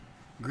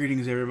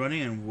Greetings,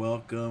 everybody, and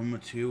welcome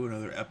to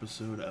another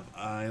episode of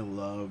I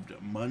Loved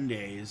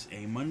Mondays,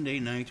 a Monday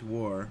Night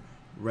War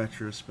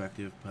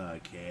retrospective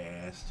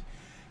podcast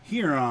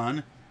here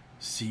on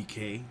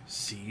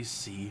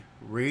CKCC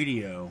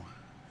Radio.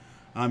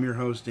 I'm your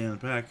host, Dan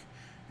Peck,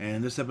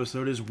 and this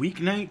episode is week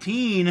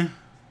 19,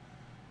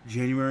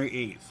 January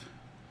 8th,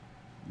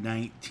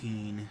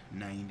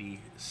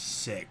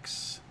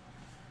 1996.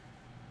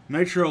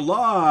 Nitro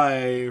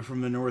live from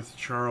the North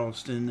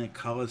Charleston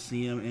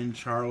Coliseum in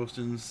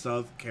Charleston,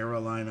 South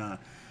Carolina.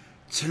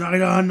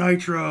 Tonight on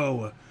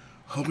Nitro,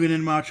 Hogan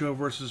and Macho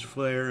versus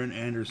Flair and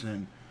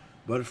Anderson.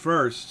 But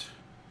first,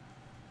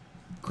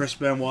 Chris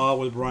Benoit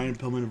with Brian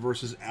Pillman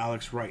versus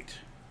Alex Wright.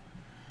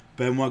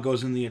 Benoit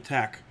goes in the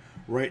attack.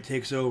 Wright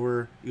takes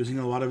over using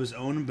a lot of his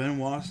own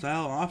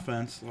Benoit-style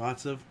offense.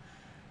 Lots of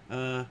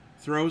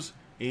throws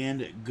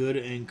and good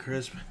and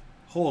crisp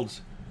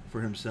holds for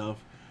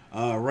himself.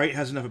 Wright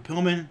has enough of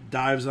Pillman,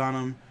 dives on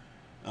him.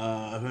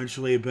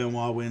 Eventually,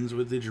 Benoit wins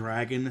with the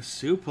Dragon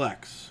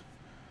Suplex.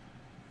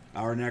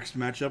 Our next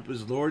matchup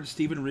is Lord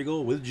Steven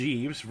Regal with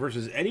Jeeves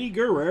versus Eddie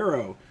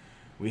Guerrero.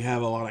 We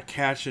have a lot of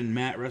catch and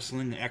mat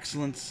wrestling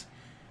excellence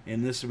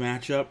in this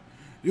matchup.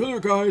 The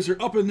other guys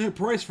are upping their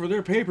price for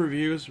their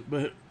pay-per-views,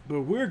 but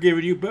we're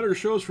giving you better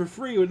shows for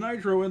free with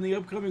Nitro in the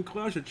upcoming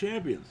Clash of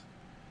Champions.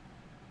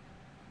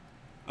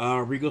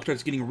 Regal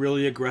starts getting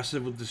really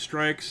aggressive with the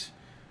strikes.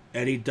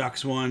 Eddie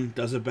ducks one,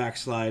 does a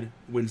backslide,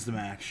 wins the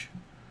match.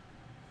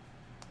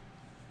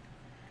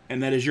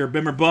 And that is your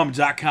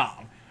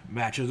BimmerBum.com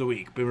match of the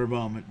week.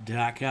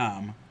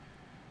 BimmerBum.com.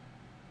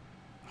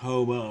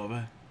 Home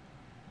of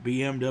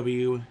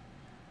BMW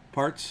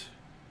parts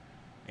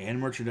and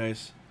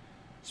merchandise.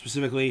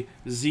 Specifically,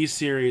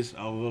 Z-Series,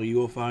 although you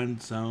will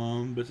find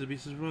some bits and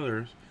pieces of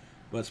others.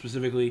 But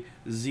specifically,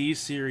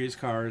 Z-Series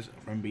cars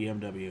from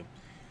BMW.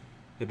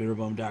 The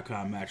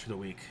BimmerBum.com match of the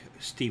week.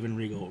 Steven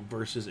Regal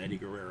versus Eddie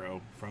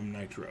Guerrero from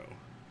Nitro.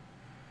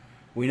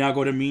 We now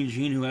go to Mean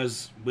Gene, who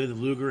has with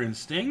Luger and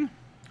Sting.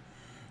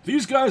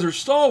 These guys are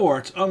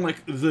stalwarts,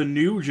 unlike the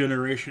new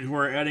generation, who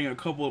are adding a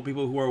couple of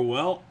people who are,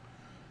 well,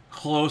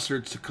 closer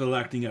to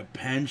collecting a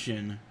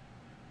pension.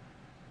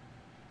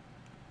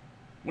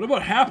 What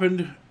about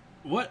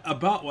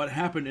what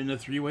happened in the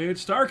three-way at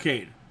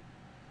Starrcade?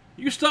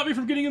 You stopped me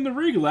from getting in the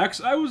ring,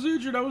 Lex. I was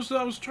injured. I was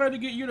trying to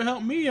get you to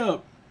help me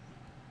up.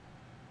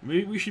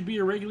 Maybe we should be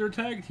a regular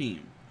tag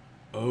team.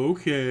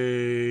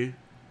 Okay.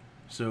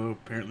 So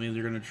apparently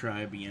they're going to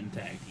try being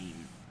tag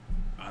team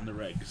on the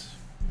regs.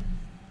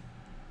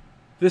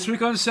 This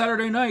week on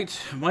Saturday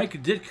night,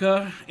 Mike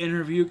Ditka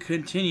interview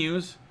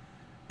continues.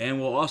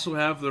 And we'll also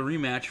have the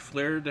rematch.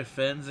 Flair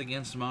defends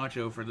against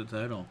Macho for the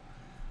title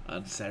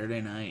on Saturday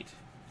night.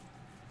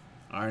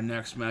 Our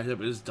next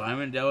matchup is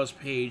Diamond Dallas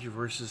Page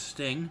versus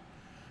Sting.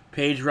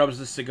 Page rubs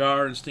the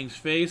cigar in Sting's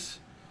face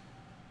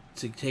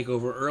to take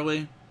over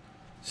early.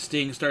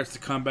 Sting starts to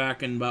come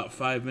back in about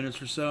 5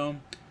 minutes or so.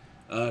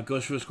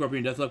 Goes for a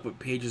Scorpion Deathlock, but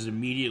Page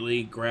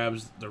immediately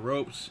grabs the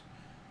ropes.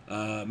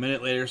 A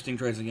minute later, Sting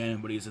tries again,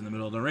 but he's in the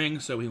middle of the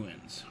ring, so he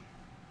wins.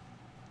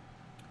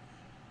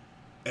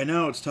 And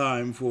now it's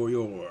time for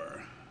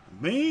your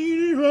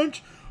main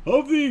event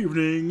of the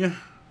evening.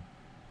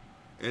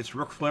 It's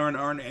Ric Flair and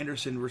Arn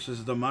Anderson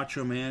versus the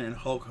Macho Man and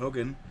Hulk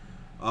Hogan.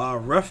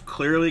 Ref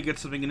clearly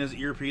gets something in his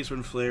earpiece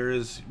when Flair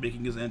is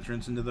making his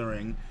entrance into the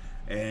ring,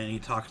 and he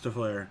talks to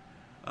Flair.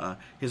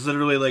 He's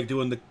literally like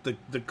doing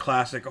the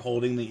classic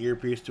holding the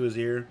earpiece to his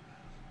ear.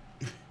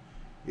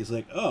 He's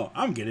like, oh,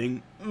 I'm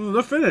getting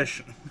the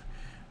finish.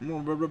 Blah,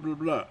 blah, blah, blah,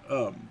 blah.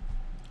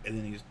 And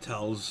then he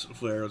tells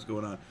Flair what's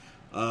going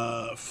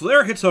on.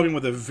 Flair hits Hogan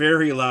with a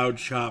very loud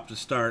chop to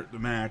start the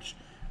match,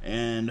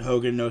 and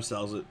Hogan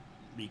no-sells it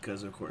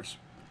because, of course.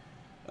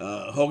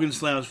 Hogan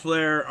slams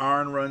Flair,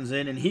 Arn runs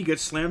in, and he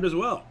gets slammed as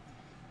well.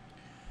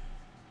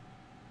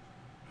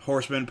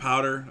 Horseman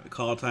powder,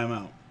 call a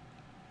timeout.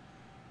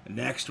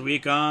 Next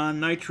week on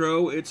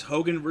Nitro, it's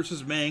Hogan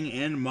versus Meng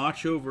and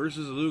Macho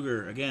versus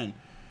Luger. Again,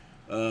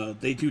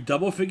 they do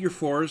double figure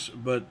fours,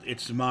 but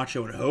it's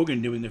Macho and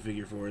Hogan doing the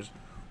figure fours.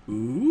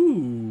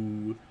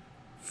 Ooh,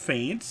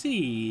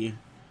 fancy.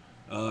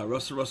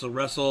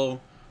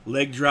 Wrestle.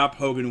 Leg drop,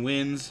 Hogan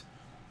wins.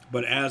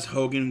 But as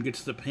Hogan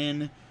gets the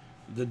pin,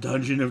 the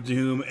Dungeon of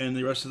Doom and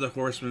the rest of the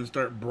Horsemen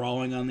start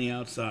brawling on the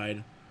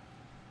outside.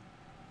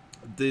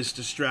 This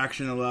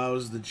distraction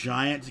allows the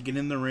Giant to get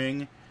in the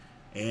ring,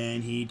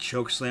 and he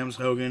chokeslams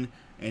Hogan,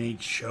 and he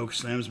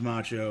chokeslams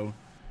Macho.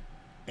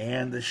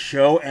 And the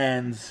show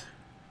ends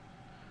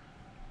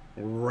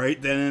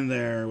right then and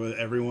there with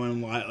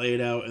everyone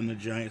laid out and the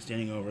Giant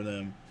standing over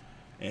them.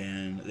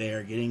 And they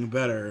are getting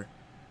better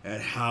at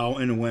how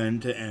and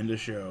when to end a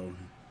show.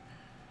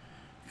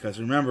 Because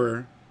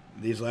remember,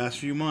 these last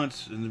few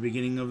months, in the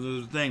beginning of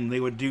the thing,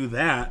 they would do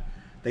that.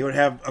 They would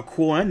have a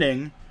cool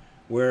ending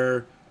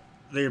where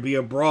there'd be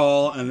a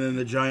brawl, and then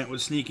the Giant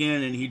would sneak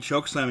in and he'd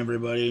chokeslam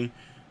everybody,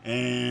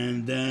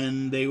 and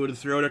then they would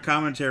throw to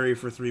commentary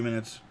for 3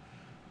 minutes.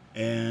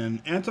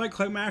 And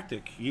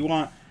anticlimactic. You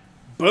want,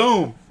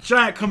 boom,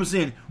 Giant comes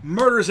in,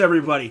 murders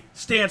everybody,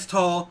 stands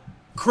tall,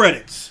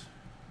 Credits.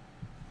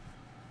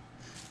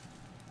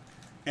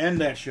 End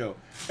that show.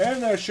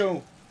 End that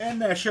show.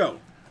 End that show.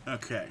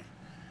 Okay.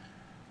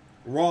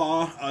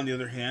 Raw, on the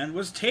other hand,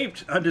 was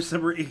taped on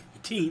December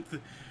 18th,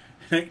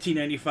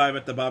 1995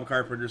 at the Bob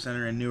Carpenter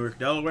Center in Newark,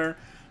 Delaware,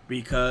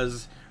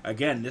 because,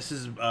 again, this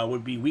is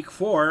would be week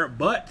 4,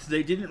 but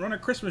they didn't run a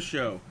Christmas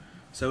show,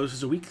 so this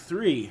is a week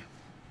 3.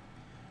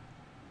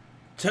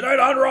 Tonight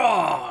on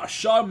Raw,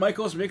 Shawn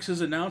Michaels makes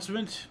his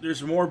announcement.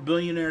 There's more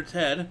Billionaire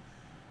Ted,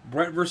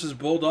 Brett versus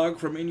Bulldog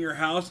from In Your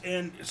House,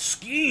 and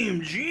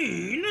Scheme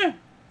Gene.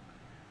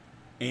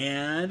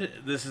 And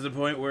this is the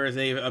point where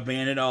they've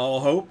abandoned all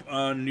hope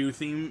on new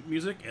theme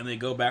music, and they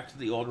go back to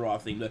the old Raw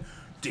theme, the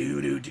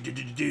do do do do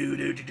do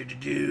do do do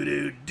do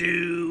do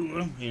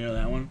do. You know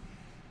that one?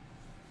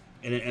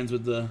 And it ends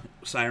with the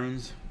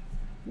sirens.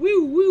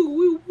 Woo woo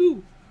woo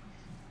woo.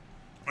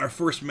 Our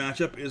first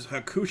matchup is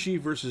Hakushi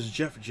versus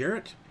Jeff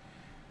Jarrett.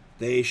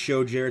 They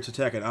show Jarrett's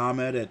attack at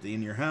Ahmed at the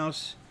In Your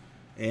House,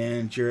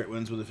 and Jarrett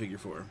wins with a figure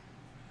 4.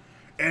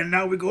 And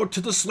now we go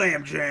to the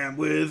Slam Jam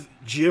with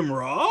Jim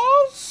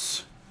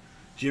Ross.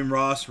 Jim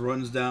Ross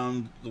runs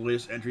down the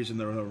latest entries in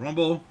the Royal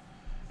Rumble,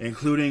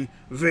 including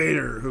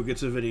Vader, who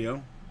gets a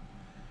video.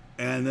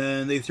 And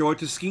then they throw it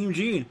to Scheme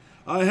Gene.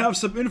 I have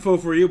some info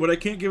for you, but I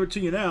can't give it to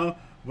you now,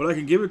 but I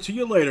can give it to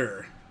you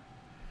later.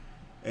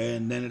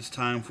 And then it's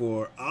time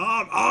for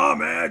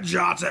Ahmed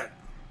Johnson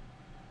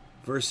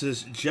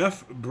versus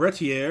Jeff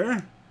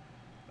Brettier.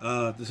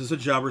 This is a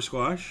jobber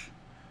squash.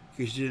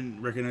 In case you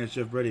didn't recognize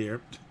Jeff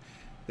Brettier,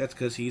 that's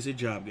because he's a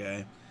job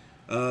guy.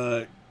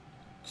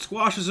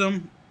 Squashes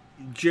him.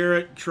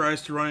 Jarrett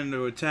tries to run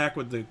into attack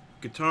with the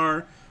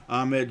guitar.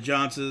 Ahmed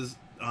Johnson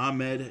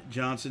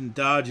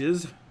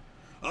dodges.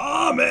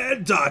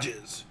 Ahmed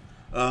dodges.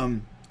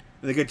 The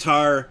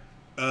guitar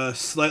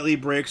slightly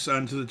breaks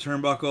onto the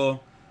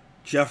turnbuckle.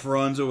 Jeff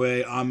runs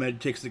away.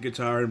 Ahmed takes the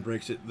guitar and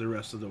breaks it the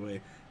rest of the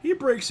way. He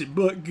breaks it,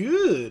 but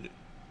good.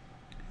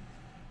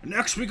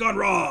 Next week on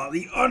Raw,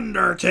 The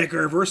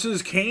Undertaker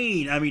versus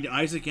Kane.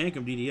 Isaac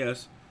Yankem,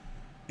 DDS.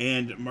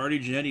 And Marty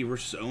Jannetty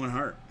versus Owen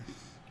Hart.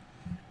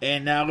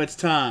 And now it's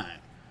time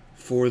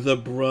for the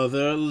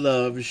Brother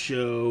Love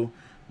Show.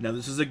 Now,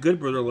 this is a good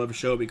Brother Love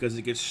Show because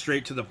it gets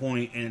straight to the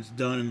point and it's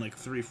done in like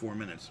 3-4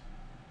 minutes.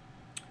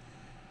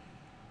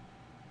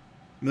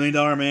 $1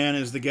 Million Man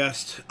is the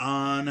guest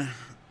on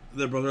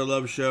the Brother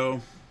Love Show.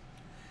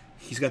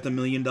 He's got the $1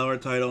 Million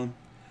title.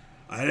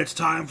 And it's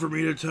time for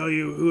me to tell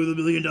you who the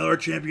 $1 Million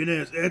champion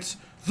is. It's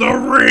the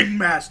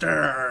Ringmaster.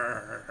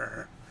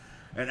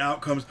 And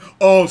out comes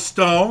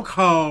Stone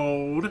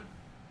Cold.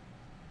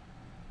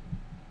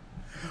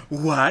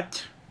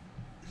 What?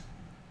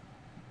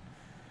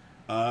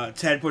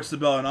 Ted puts the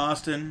belt on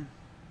Austin.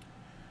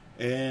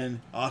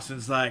 And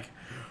Austin's like,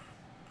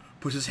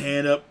 puts his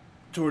hand up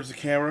towards the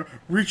camera.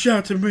 Reach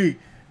out to me,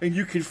 and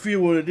you can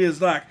feel what it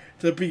is like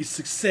to be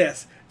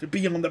success, to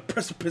be on the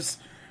precipice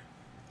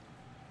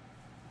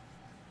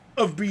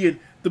of being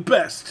the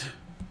best.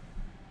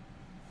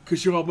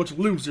 Because you're all a bunch of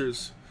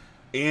losers.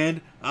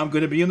 And I'm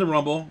going to be in the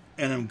Rumble,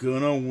 and I'm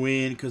going to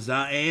win because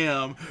I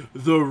am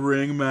the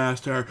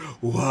Ringmaster.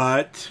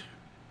 What?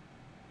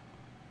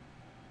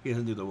 He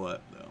doesn't do the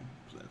what, though.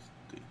 So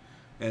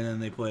and then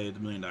they play the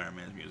 $1 Million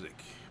Man's music.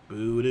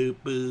 Boo-doop,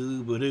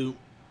 boo-ba-doop.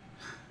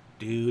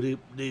 Doo-doop,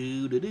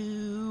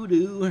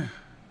 doo-doo-doo-doo.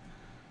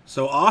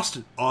 So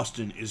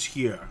Austin is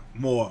here.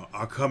 More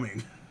are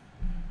coming.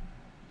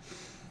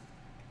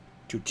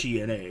 To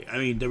TNA.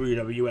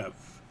 WWF.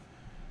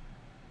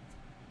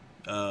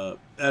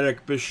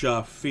 Eric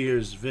Bischoff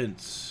fears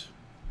Vince.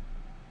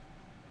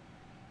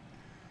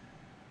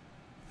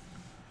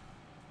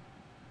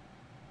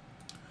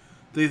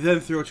 They then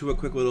throw to a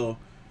quick little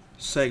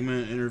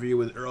segment interview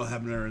with Earl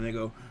Hebner, and they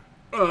go,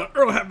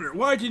 Earl Hebner,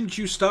 why didn't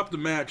you stop the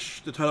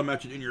title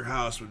match In Your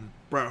House when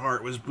Bret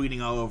Hart was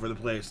bleeding all over the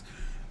place?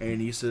 And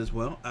he says,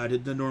 well, I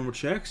did the normal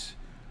checks.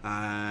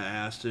 I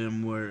asked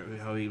him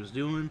how he was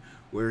doing,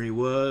 where he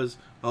was,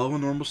 all the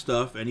normal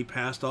stuff, and he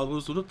passed all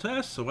those little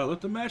tests, so I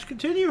let the match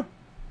continue.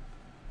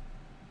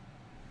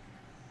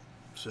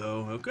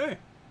 So, okay.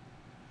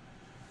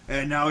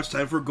 And now it's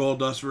time for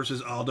Goldust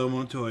versus Aldo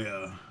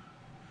Montoya.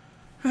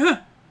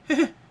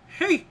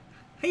 Hey,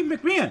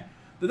 McMahon,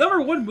 the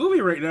 #1 movie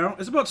right now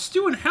is about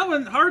Stu and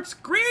Helen Hart's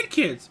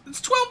grandkids.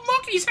 It's 12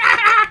 Monkeys.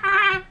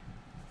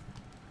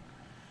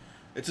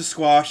 It's a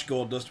squash.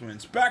 Goldust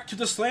wins. Back to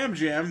the Slam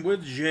Jam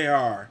with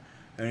JR.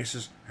 And he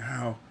says,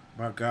 oh,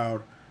 my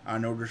God, I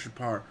know this is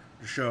part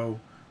of the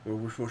show where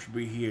we're supposed to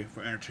be here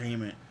for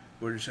entertainment.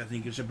 I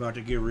think it's about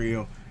to get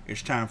real.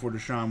 It's time for the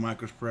Shawn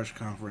Michaels press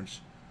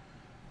conference.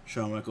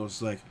 Shawn Michaels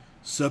is like,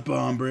 sup,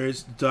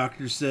 hombres? The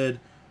doctor said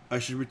I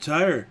should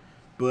retire.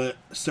 But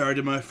sorry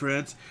to my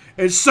friends.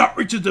 And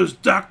sorry to those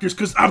doctors,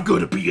 because I'm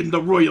going to be in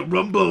the Royal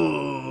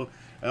Rumble.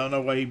 I don't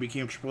know why he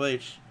became Triple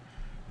H.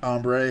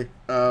 Hombre.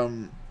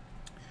 And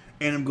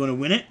I'm going to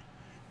win it.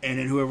 And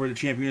then whoever the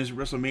champion is at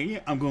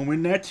WrestleMania, I'm going to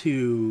win that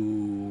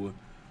too.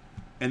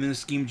 And then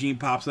Scheme Gene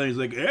pops out. He's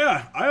like,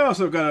 yeah, I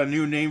also got a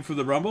new name for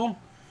the Rumble.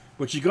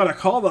 But you got to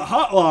call the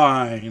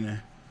hotline.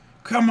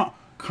 Come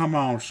Come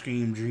on,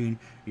 Scheme Gene,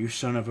 you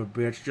son of a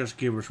bitch. Just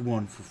give us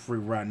one for free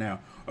right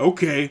now.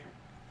 Okay.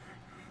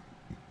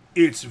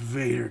 It's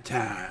Vader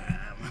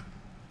time.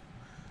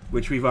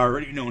 Which we've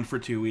already known for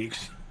 2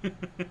 weeks.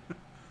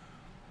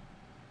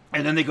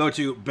 And then they go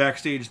to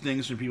backstage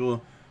things from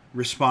people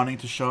responding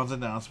to Shawn's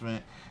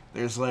announcement.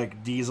 There's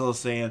like Diesel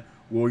saying,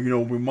 well, you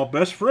know, we're my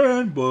best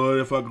friend, but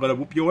if I gotta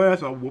whoop your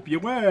ass, I'll whoop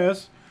your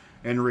ass.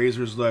 And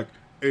Razor's like,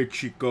 hey,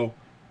 Chico,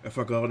 if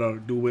I gotta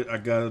do it, I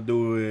gotta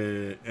do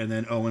it. And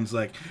then Owen's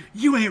like,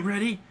 you ain't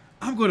ready.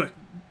 I'm gonna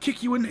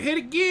kick you in the head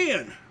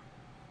again.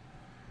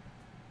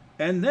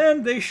 And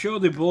then they show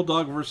the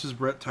Bulldog versus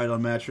Brett title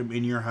match from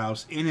In Your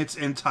House in its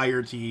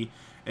entirety,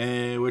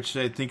 which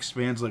I think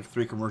spans like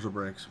 3 commercial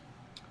breaks.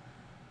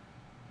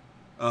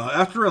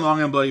 After a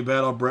long and bloody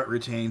battle, Brett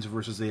retains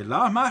versus a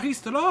La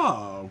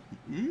Magistral.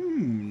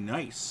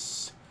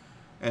 Nice.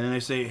 And then they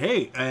say,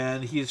 hey,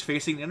 and he's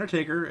facing The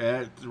Undertaker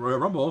at the Royal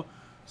Rumble,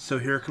 so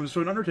here comes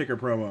an Undertaker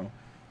promo.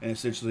 And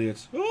essentially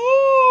it's,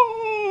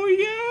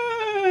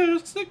 oh,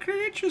 yes, the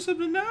creatures of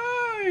the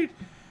night.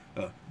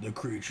 The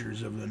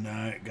creatures of the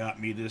night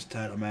got me this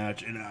title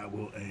match, and I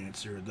will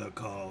answer the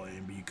call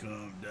and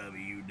become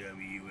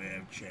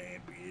WWF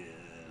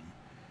champion.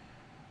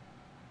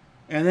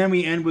 And then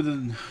we end with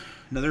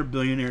another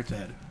billionaire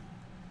Ted.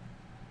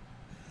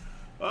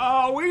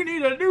 Oh, we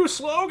need a new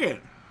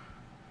slogan.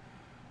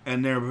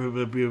 And there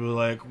were people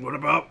like, what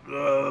about,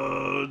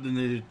 then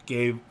they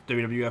gave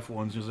WWF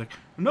ones. He was like,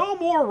 no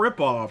more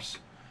ripoffs.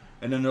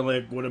 And then they're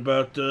like, what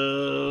about,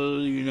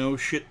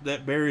 shit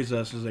that buries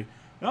us? It's like,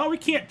 no, we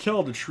can't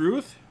tell the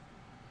truth.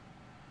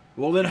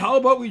 Well, then how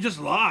about we just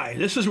lie?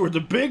 This is where the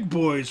big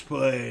boys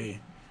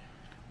play.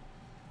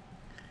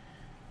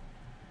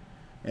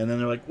 And then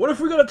they're like, what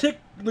if we gotta take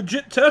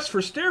legit tests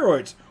for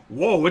steroids?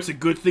 Whoa, it's a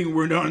good thing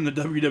we're not in the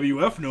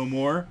WWF no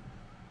more.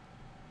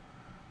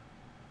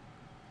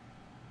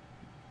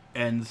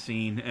 End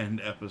scene,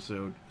 end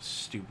episode.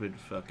 Stupid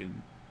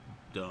fucking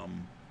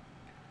dumb.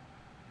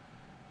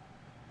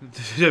 The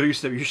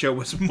WCW show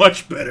was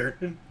much better.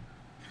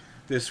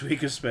 This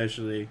week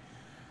especially.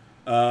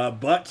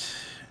 But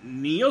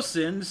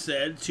Nielsen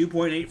said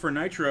 2.8 for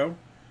Nitro.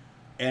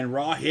 And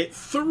Raw hit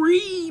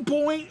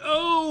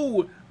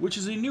 3.0, which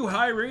is a new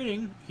high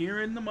rating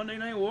here in the Monday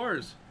Night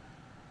Wars.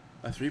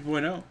 A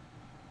 3.0,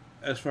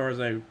 as far as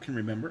I can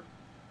remember.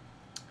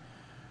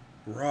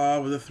 Raw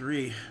with a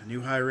 3,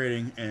 new high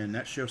rating, and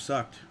that show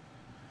sucked.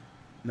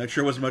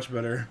 Nitro was much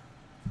better.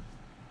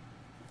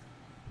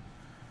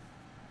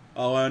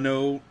 All I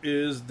know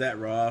is that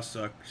Raw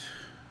sucked.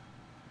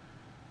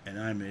 And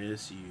I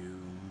miss you.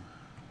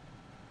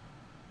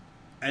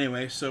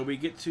 Anyway, so we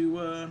get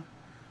to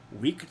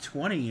week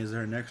 20 is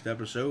our next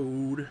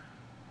episode.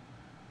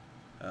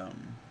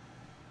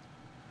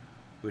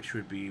 Which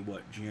would be,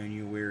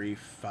 January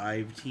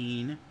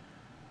 15.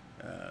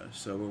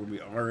 So we'll be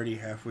already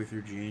halfway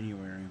through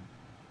January.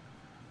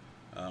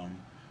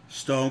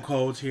 Stone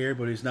Cold's here,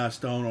 but he's not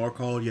Stone or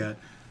Cold yet.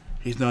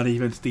 He's not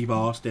even Steve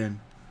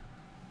Austin.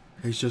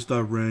 He's just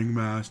a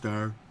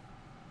ringmaster.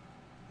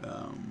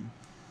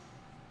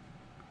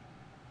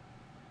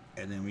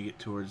 And then we get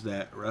towards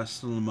that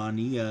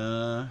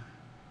WrestleMania.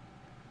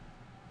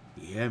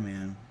 Yeah,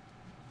 man.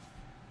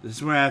 This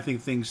is where I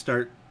think things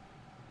start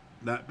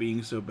not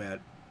being so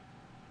bad.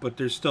 But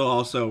there's still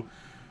also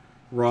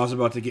Raw's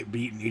about to get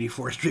beat in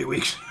 84 straight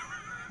weeks.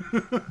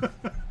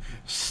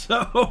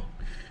 So,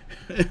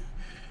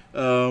 things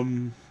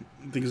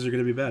are going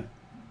to be bad.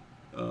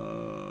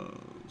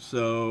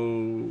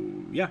 So,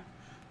 yeah.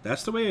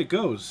 That's the way it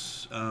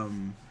goes.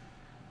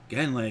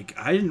 Again,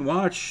 I didn't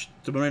watch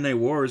the Monday Night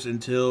Wars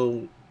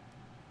until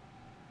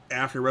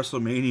after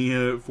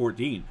WrestleMania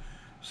 14.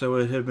 So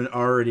it had been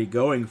already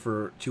going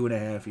for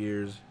 2.5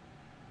 years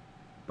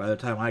by the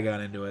time I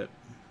got into it.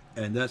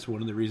 And that's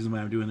one of the reasons why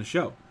I'm doing the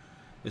show.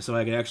 Is so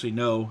I can actually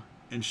know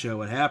and show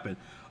what happened.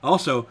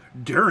 Also,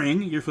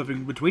 during, you're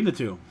flipping between the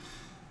two.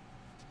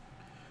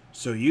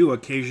 So you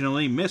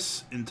occasionally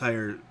miss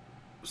entire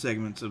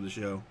segments of the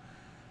show.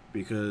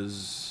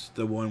 Because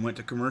the one went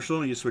to commercial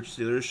and you switch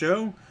to the other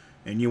show.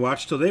 And you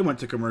watch till they went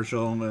to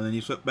commercial. And then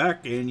you flip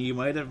back and you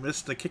might have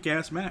missed a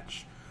kick-ass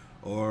match.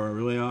 Or a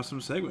really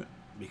awesome segment.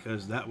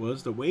 Because that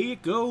was the way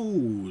it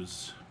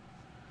goes.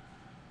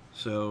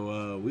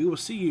 So we will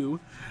see you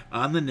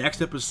on the next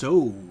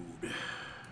episode.